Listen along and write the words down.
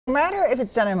No matter if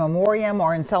it's done in memoriam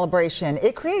or in celebration,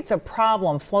 it creates a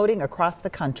problem floating across the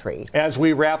country. As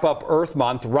we wrap up Earth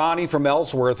Month, Ronnie from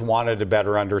Ellsworth wanted to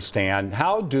better understand,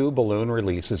 how do balloon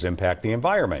releases impact the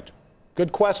environment?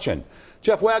 Good question.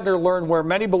 Jeff Wagner learned where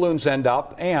many balloons end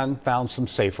up and found some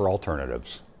safer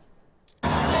alternatives.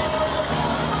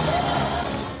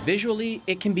 Visually,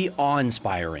 it can be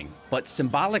awe-inspiring, but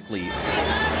symbolically,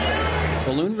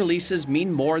 balloon releases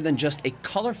mean more than just a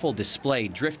colorful display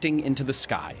drifting into the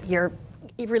sky. You're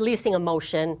releasing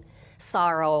emotion,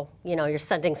 sorrow, you're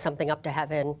sending something up to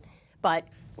heaven, but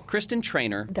Kristen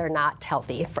Trainer, they're not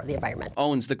healthy for the environment,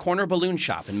 owns the Corner Balloon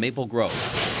Shop in Maple Grove.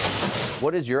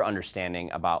 What is your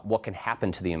understanding about what can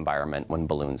happen to the environment when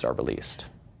balloons are released?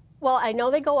 Well, I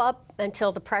know they go up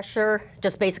until the pressure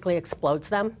just basically explodes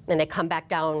them, and they come back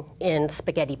down in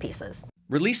spaghetti pieces.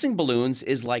 Releasing balloons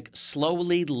is like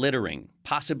slowly littering,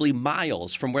 possibly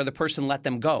miles from where the person let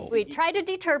them go. We try to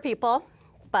deter people,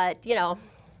 but,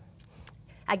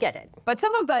 I get it. But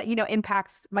some of the,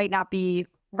 impacts might not be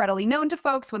readily known to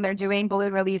folks when they're doing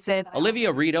balloon releases.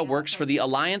 Olivia Rita works for the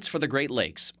Alliance for the Great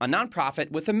Lakes, a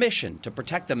nonprofit with a mission to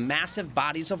protect the massive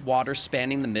bodies of water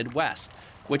spanning the Midwest,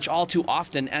 which all too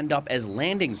often end up as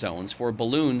landing zones for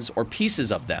balloons or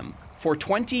pieces of them. For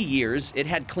 20 years, it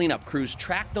had cleanup crews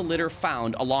track the litter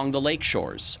found along the lake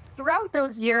shores. Throughout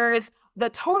those years, the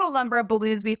total number of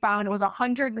balloons we found was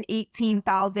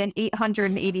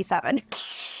 118,887.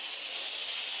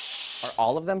 Are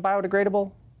all of them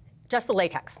biodegradable? Just the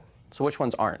latex. So which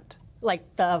ones aren't? Like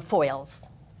the foils.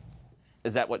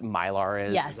 Is that what Mylar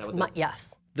is? Yes, yes.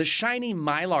 The shiny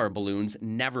Mylar balloons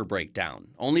never break down,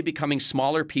 only becoming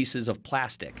smaller pieces of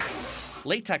plastic.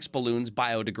 Latex balloons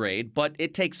biodegrade, but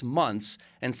it takes months,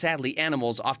 and sadly,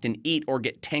 animals often eat or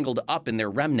get tangled up in their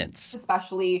remnants.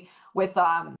 Especially with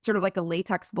sort of like the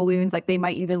latex balloons, like they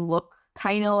might even look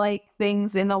kind of like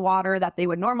things in the water that they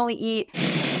would normally eat.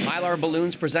 Mylar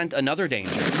balloons present another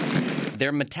danger.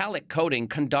 Their metallic coating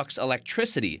conducts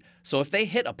electricity, so if they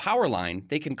hit a power line,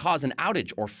 they can cause an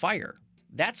outage or fire.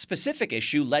 That specific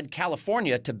issue led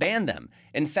California to ban them.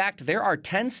 In fact, there are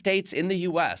 10 states in the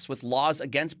U.S. with laws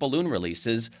against balloon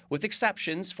releases, with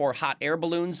exceptions for hot air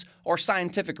balloons or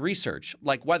scientific research,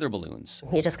 like weather balloons.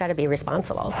 You just got to be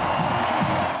responsible.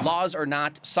 Laws or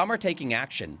not, some are taking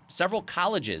action. Several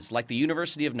colleges, like the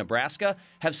University of Nebraska,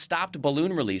 have stopped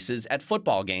balloon releases at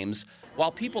football games,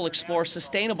 while people explore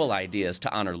sustainable ideas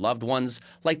to honor loved ones,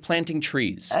 like planting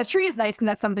trees. A tree is nice, and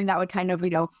that's something that would kind of,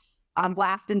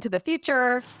 blast into the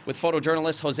future. With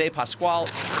photojournalist Jose Pascual,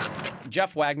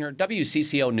 Jeff Wagner,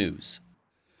 WCCO News.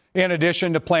 In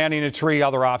addition to planting a tree,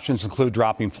 other options include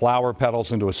dropping flower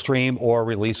petals into a stream or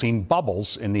releasing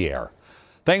bubbles in the air.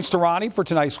 Thanks to Ronnie for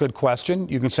tonight's good question.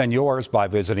 You can send yours by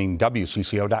visiting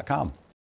WCCO.com.